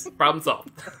 Yes. Problem solved.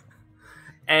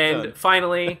 And Done.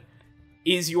 finally,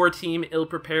 is your team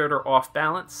ill-prepared or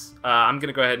off-balance? I'm going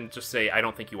to go ahead and just say I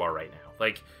don't think you are right now.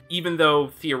 Like, even though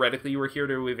theoretically you were here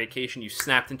to a vacation, you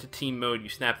snapped into team mode, you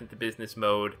snapped into business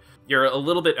mode. You're a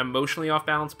little bit emotionally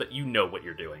off-balance, but you know what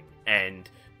you're doing. And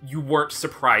you weren't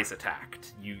surprise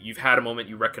attacked. You've had a moment,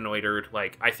 you reconnoitered.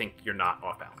 Like, I think you're not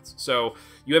off-balance. So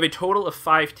you have a total of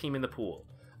 5 team in the pool.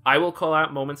 I will call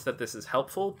out moments that this is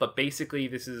helpful, but basically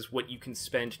this is what you can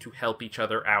spend to help each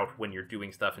other out when you're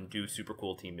doing stuff and do super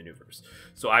cool team maneuvers.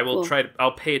 So I will Cool.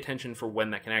 I'll pay attention for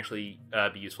when that can actually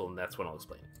be useful, and that's when I'll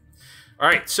explain it. All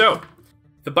right, so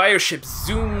the bioship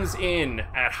zooms in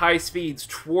at high speeds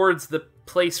towards the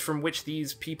place from which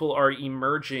these people are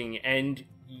emerging, and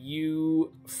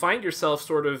you find yourself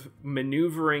sort of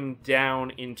maneuvering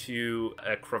down into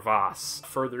a crevasse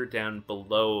further down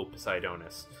below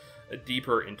Poseidonis,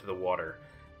 deeper into the water.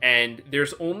 And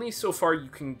there's only so far you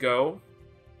can go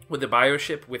with the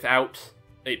bioship without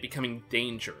it becoming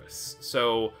dangerous.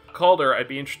 So, Calder, I'd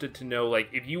be interested to know, like,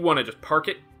 if you want to just park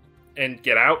it and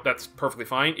get out, that's perfectly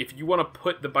fine. If you want to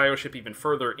put the bioship even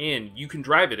further in, you can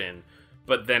drive it in,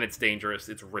 but then it's dangerous,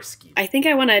 it's risky. I think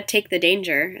I want to take the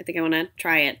danger. I think I want to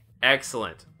try it.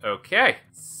 Excellent. Okay.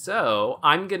 So,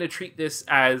 I'm going to treat this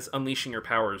as unleashing your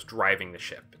powers driving the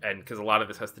ship. And because a lot of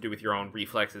this has to do with your own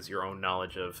reflexes, your own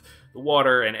knowledge of the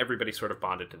water, and everybody's sort of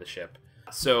bonded to the ship.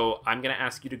 So, I'm going to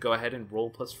ask you to go ahead and roll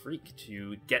plus freak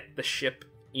to get the ship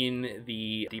in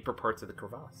the deeper parts of the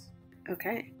crevasse.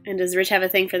 Okay. And does Rich have a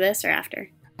thing for this or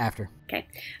after? After. Okay.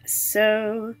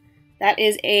 So that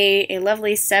is a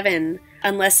lovely 7,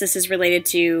 unless this is related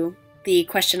to the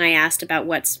question I asked about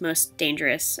what's most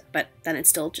dangerous, but then it's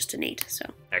still just an 8, so.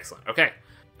 Excellent. Okay.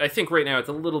 I think right now it's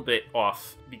a little bit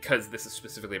off because this is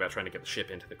specifically about trying to get the ship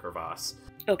into the crevasse.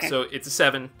 Okay. So it's a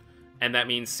 7, and that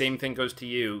means same thing goes to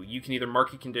you. You can either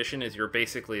mark a condition as you're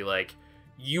basically like,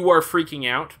 you are freaking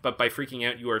out, but by freaking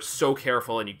out, you are so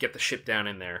careful and you get the ship down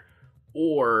in there.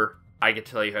 Or I get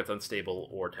to tell you how it's unstable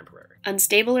or temporary.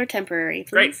 Unstable or temporary,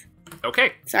 Great. please?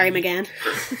 Okay. Sorry, McGann.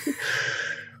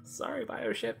 Sorry,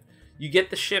 Bioship. You get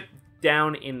the ship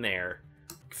down in there,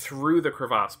 through the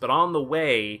crevasse, but on the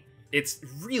way, it's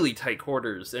really tight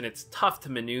quarters and it's tough to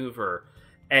maneuver,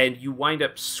 and you wind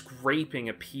up scraping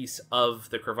a piece of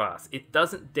the crevasse. It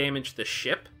doesn't damage the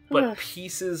ship, but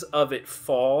pieces of it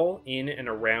fall in and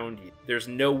around you. There's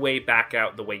no way back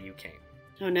out the way you came.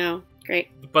 Oh no.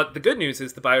 Great. But the good news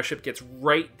is the bioship gets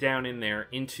right down in there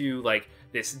into like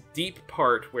this deep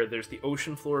part where there's the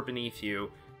ocean floor beneath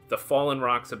you, the fallen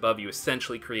rocks above you,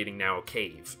 essentially creating now a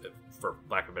cave, for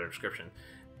lack of a better description.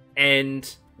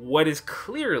 And what is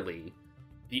clearly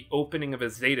the opening of a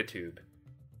Zeta tube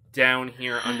down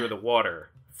here under the water,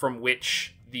 from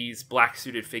which these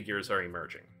black-suited figures are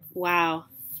emerging. Wow.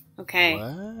 Okay.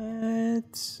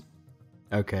 What?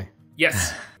 Okay.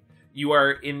 Yes. You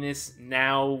are in this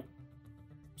now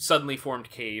suddenly formed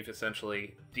cave,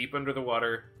 essentially, deep under the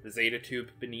water, the Zeta tube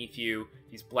beneath you,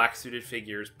 these black-suited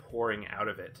figures pouring out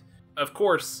of it. Of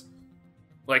course,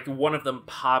 like, one of them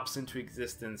pops into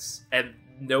existence and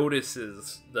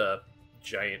notices the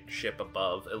giant ship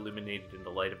above, illuminated in the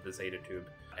light of the Zeta tube,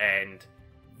 and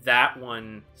that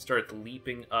one starts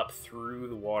leaping up through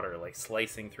the water, like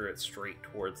slicing through it straight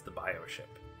towards the bioship.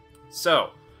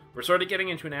 So, we're sort of getting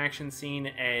into an action scene,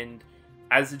 and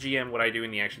as the GM, what I do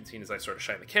in the action scene is I sort of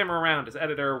shine the camera around as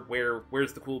editor,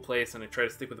 where's the cool place, and I try to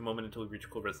stick with the moment until we reach a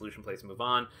cool resolution place and move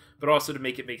on. But also to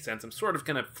make it make sense, I'm sort of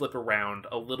going to flip around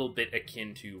a little bit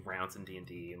akin to rounds in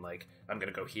D&D, and like, I'm going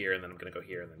to go here, and then I'm going to go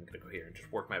here, and then I'm going to go here, and just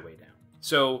work my way down.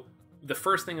 So, the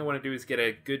first thing I want to do is get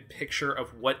a good picture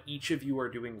of what each of you are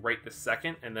doing right this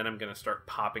second, and then I'm going to start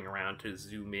popping around to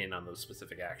zoom in on those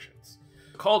specific actions.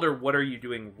 Calder, what are you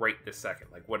doing right this second?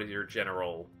 Like, what is your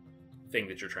general thing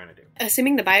that you're trying to do?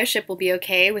 Assuming the bioship will be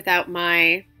okay without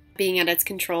my being at its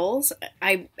controls,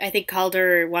 I think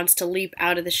Calder wants to leap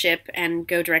out of the ship and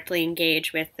go directly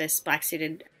engage with this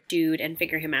black-suited dude and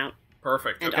figure him out.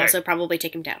 Perfect. And okay. also probably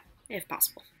take him down, if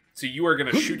possible. So you are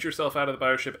going to shoot yourself out of the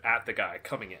bioship at the guy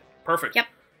coming in. Perfect. Yep.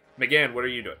 McGann, what are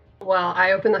you doing? Well,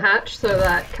 I open the hatch so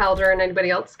that Calder and anybody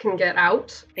else can get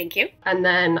out. Thank you. And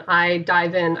then I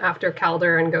dive in after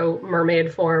Calder and go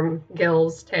mermaid form,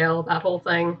 gills, tail, that whole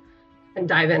thing, and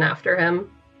dive in after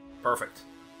him. Perfect.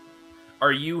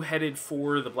 Are you headed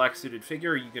for the black-suited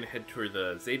figure, or are you going to head toward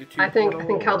the Zeta tube I think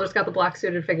portal, or... Calder's got the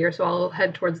black-suited figure, so I'll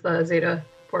head towards the Zeta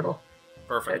portal.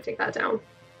 Perfect. To take that down.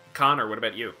 Connor, what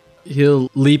about you? He'll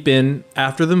leap in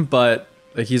after them, but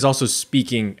like he's also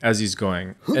speaking as he's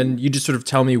going. And you just sort of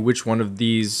tell me which one of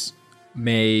these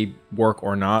may work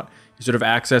or not. He's sort of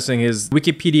accessing his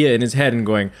Wikipedia in his head and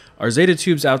going, are Zeta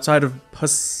tubes outside of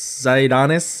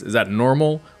Poseidonis? Is that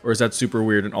normal? Or is that super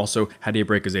weird? And also, how do you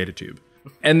break a Zeta tube?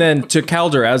 And then to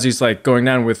Calder, as he's like going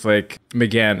down with like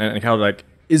McGann, and Calder like,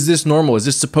 is this normal? Is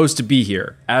this supposed to be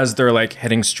here? As they're like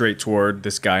heading straight toward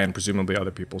this guy and presumably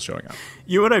other people showing up.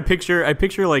 You know what I picture? I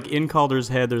picture like in Calder's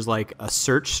head, there's like a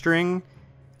search string,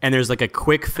 and there's like a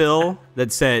quick fill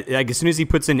that said, like as soon as he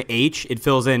puts in H, it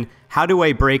fills in, how do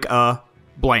I break a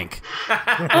blank?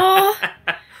 Oh.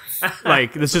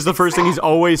 Like this is the first thing he's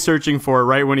always searching for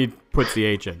right when he puts the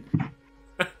H in.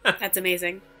 That's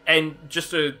amazing. And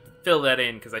just to fill that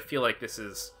in, because I feel like this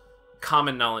is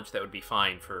common knowledge that would be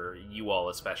fine for you all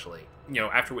especially. You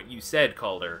know, after what you said,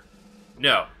 Calder,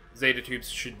 no, Zeta tubes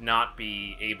should not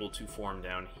be able to form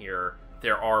down here.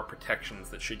 There are protections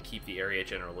that should keep the area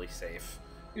generally safe.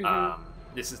 Mm-hmm.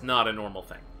 This is not a normal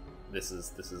thing. This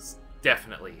is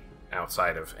definitely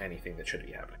outside of anything that should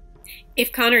be happening.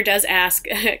 If Connor does ask,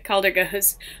 Calder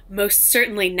goes, most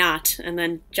certainly not, and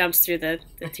then jumps through the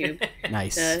tube.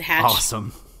 Nice. The hatch.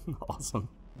 Awesome. Awesome.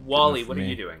 Wally, what are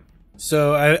you doing?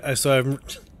 So I'm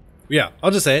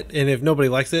I'll just say it, and if nobody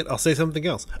likes it, I'll say something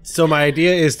else. So my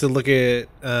idea is to look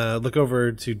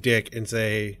over to Dick and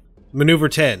say maneuver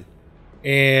 10,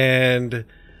 and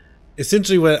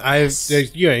essentially what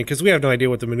because we have no idea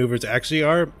what the maneuvers actually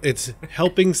are. It's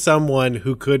helping someone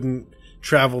who couldn't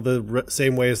travel the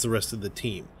same way as the rest of the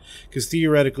team. Because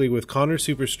theoretically, with Connor's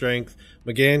super strength,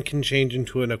 McGann can change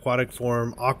into an aquatic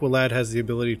form. Aqualad has the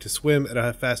ability to swim at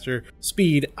a faster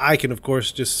speed. I can, of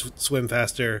course, just swim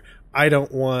faster. I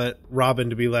don't want Robin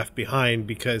to be left behind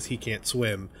because he can't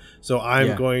swim. So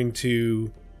I'm going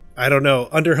to,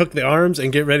 underhook the arms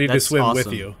and get ready to swim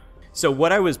with you. So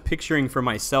what I was picturing for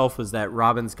myself was that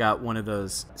Robin's got one of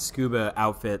those scuba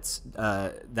outfits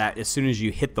that as soon as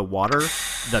you hit the water,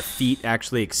 the feet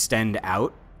actually extend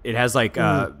out. It has like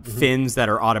fins that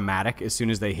are automatic as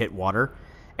soon as they hit water.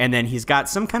 And then he's got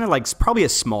some kind of like probably a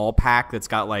small pack that's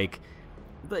got like,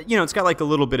 it's got like a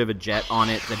little bit of a jet on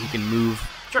it that he can move.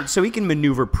 Sure. So he can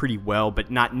maneuver pretty well,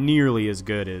 but not nearly as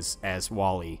good as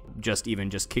Wally, just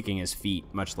kicking his feet,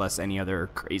 much less any other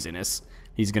craziness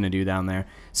he's going to do down there.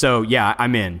 So yeah,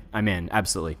 I'm in,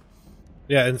 absolutely.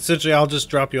 Yeah, and essentially I'll just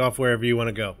drop you off wherever you want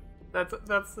to go.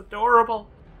 That's adorable.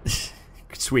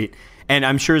 Sweet. And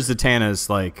I'm sure Zatanna's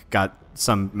like got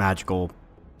some magical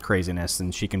craziness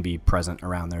and she can be present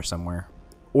around there somewhere.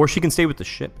 Or she can stay with the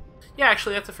ship. Yeah,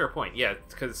 actually, that's a fair point. Yeah,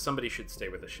 because somebody should stay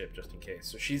with the ship just in case.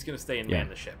 So she's going to stay and man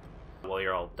the ship while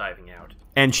you're all diving out.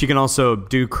 And she can also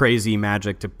do crazy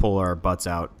magic to pull our butts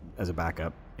out as a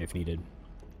backup if needed.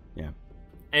 Yeah.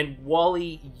 And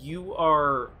Wally,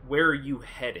 where are you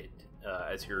headed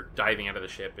as you're diving out of the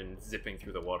ship and zipping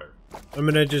through the water? I'm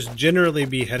going to just generally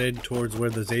be headed towards where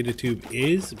the Zeta Tube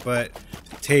is, but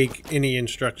take any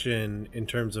instruction in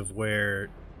terms of where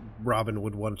Robin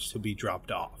would want to be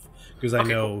dropped off. Because I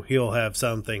know he'll have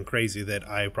something crazy that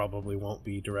I probably won't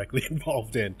be directly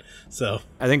involved in. So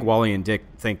I think Wally and Dick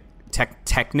think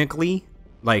technically,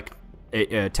 like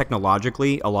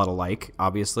technologically, a lot alike,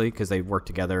 obviously, because they worked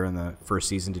together in the first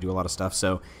season to do a lot of stuff.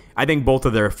 So I think both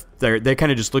of they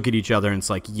kind of just look at each other and it's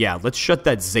like, yeah, let's shut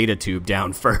that Zeta Tube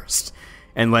down first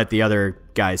and let the other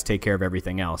guys take care of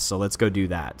everything else. So let's go do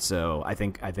that. So I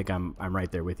think I'm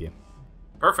right there with you.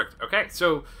 Perfect. Okay,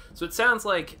 so it sounds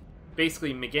like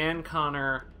basically McGann,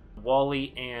 Connor,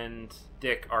 Wally, and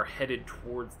Dick are headed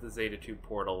towards the Zeta Tube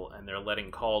portal, and they're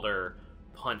letting Calder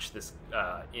punch this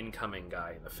incoming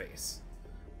guy in the face.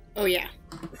 Oh, yeah.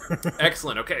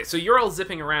 Excellent. Okay, so you're all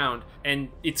zipping around, and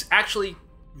it's actually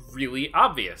really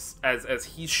obvious as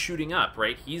he's shooting up,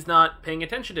 right? He's not paying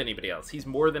attention to anybody else. He's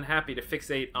more than happy to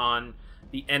fixate on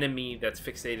the enemy that's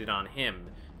fixated on him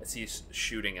as he's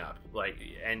shooting up.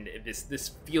 And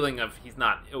this feeling of he's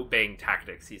not obeying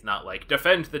tactics. He's not like,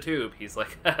 defend the tube. He's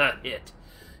like, hit.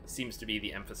 Seems to be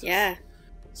the emphasis. Yeah.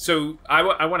 So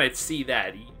I want to see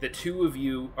that. The two of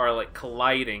you are like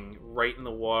colliding right in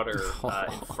the water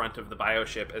in front of the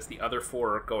bioship as the other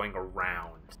four are going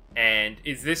around. And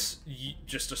is this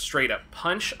just a straight up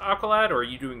punch, Aqualad, or are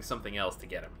you doing something else to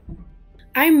get him?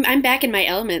 I'm back in my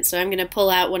element, so I'm going to pull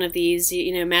out one of these,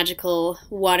 magical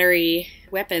watery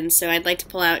weapons. So I'd like to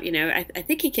pull out, I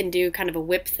think he can do kind of a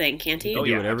whip thing, can't he? You can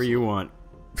do whatever you want.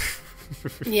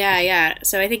 Yeah.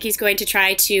 So I think he's going to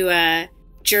try to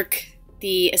jerk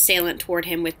the assailant toward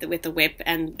him with the whip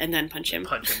and then punch him.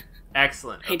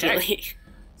 Excellent. Okay. Ideally.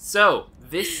 So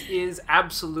this is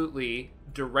absolutely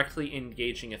directly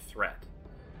engaging a threat.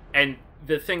 And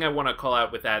the thing I want to call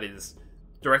out with that is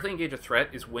directly engage a threat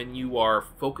is when you are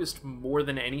focused more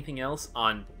than anything else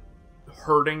on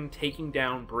hurting, taking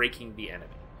down, breaking the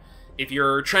enemy. If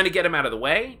you're trying to get him out of the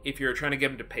way, if you're trying to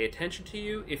get him to pay attention to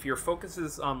you, if your focus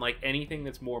is on like anything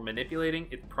that's more manipulating,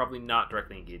 it's probably not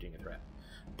directly engaging a threat.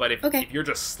 But if you're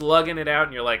just slugging it out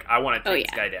and you're like, I want to take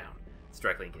this guy down, it's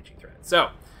directly engaging threat. So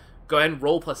go ahead and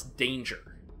roll plus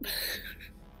danger.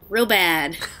 Real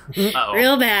bad.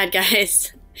 Real bad,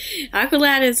 guys.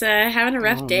 Aqualad is having a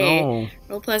rough day. No.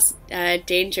 Roll plus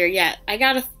danger. Yeah, I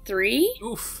got a 3.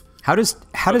 Oof. How does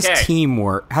team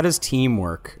work? How does team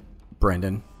work,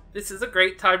 Brendan? This is a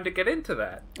great time to get into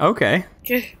that. Okay.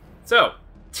 So,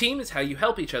 team is how you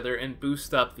help each other and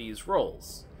boost up these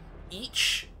rolls.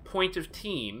 Each point of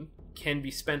team can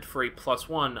be spent for a +1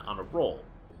 on a roll.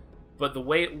 But the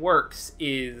way it works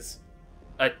is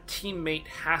a teammate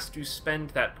has to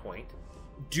spend that point,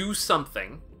 do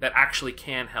something that actually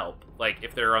can help. Like,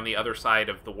 if they're on the other side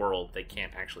of the world, they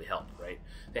can't actually help, right?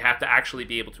 They have to actually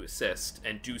be able to assist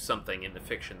and do something in the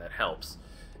fiction that helps.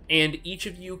 And each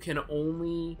of you can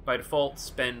only, by default,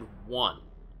 spend 1.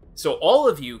 So all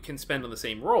of you can spend on the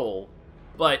same roll,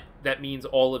 but that means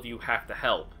all of you have to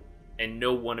help, and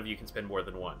no one of you can spend more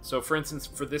than 1. So, for instance,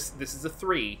 for this is a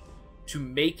 3. To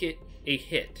make it a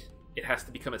hit, it has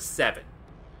to become a 7.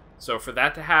 So for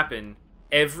that to happen,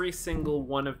 every single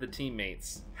one of the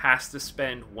teammates has to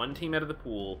spend 1 team out of the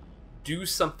pool, do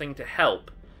something to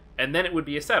help, and then it would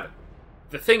be a 7.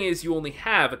 The thing is, you only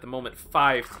have, at the moment,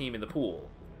 5 team in the pool.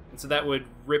 And so that would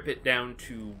rip it down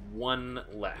to 1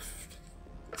 left.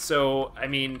 So, I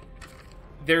mean,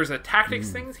 there's a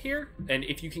tactics things here, and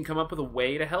if you can come up with a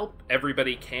way to help,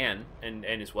 everybody can and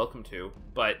is welcome to.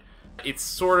 But it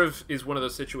sort of is one of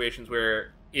those situations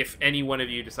where if any one of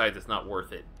you decides it's not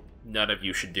worth it, none of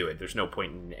you should do it. There's no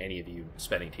point in any of you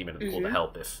spending team in the pool to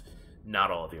help if not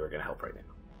all of you are going to help right now.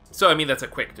 So, I mean, that's a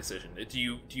quick decision. Do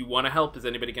you want to help? Is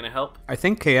anybody going to help? I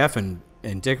think KF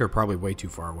and Dick are probably way too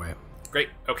far away. Great.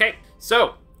 Okay.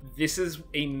 So, this is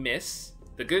a miss.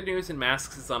 The good news in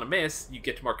Masks is on a miss, you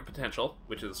get to mark a potential,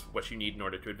 which is what you need in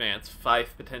order to advance.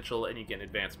 5 potential, and you get an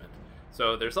advancement.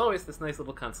 So, there's always this nice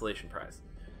little consolation prize.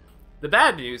 The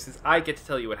bad news is I get to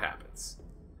tell you what happens.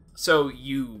 So,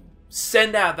 you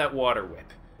send out that water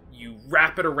whip, you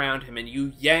wrap it around him, and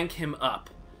you yank him up,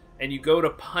 and you go to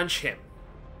punch him.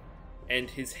 and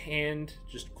his hand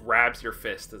just grabs your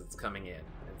fist as it's coming in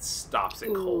and stops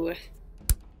it cold.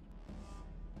 Ooh.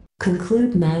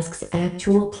 Conclude Mask's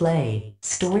actual play.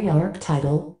 Story arc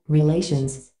title,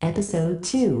 Relations, Episode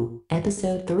 2,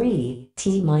 Episode 3,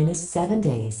 T-7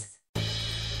 days.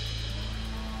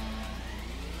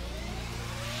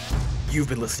 You've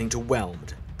been listening to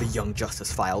Whelmed, the Young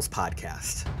Justice Files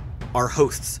podcast. Our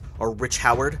hosts are Rich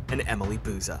Howard and Emily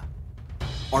Booza.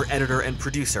 Our editor and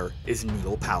producer is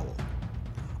Neil Powell.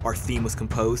 Our theme was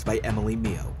composed by Emily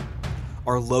Mio.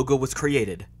 Our logo was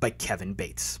created by Kevin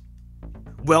Bates.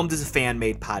 Whelmed is a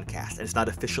fan-made podcast and is not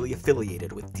officially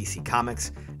affiliated with DC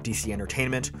Comics, DC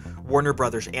Entertainment, Warner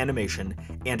Brothers Animation,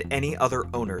 and any other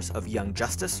owners of Young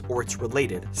Justice or its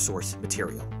related source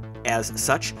material. As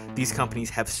such, these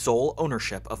companies have sole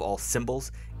ownership of all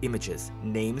symbols, images,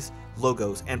 names,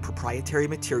 logos, and proprietary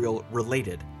material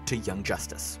related to Young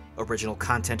Justice. Original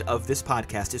content of this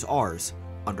podcast is ours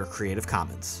under Creative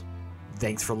Commons.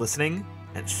 Thanks for listening,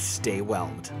 and stay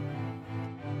whelmed.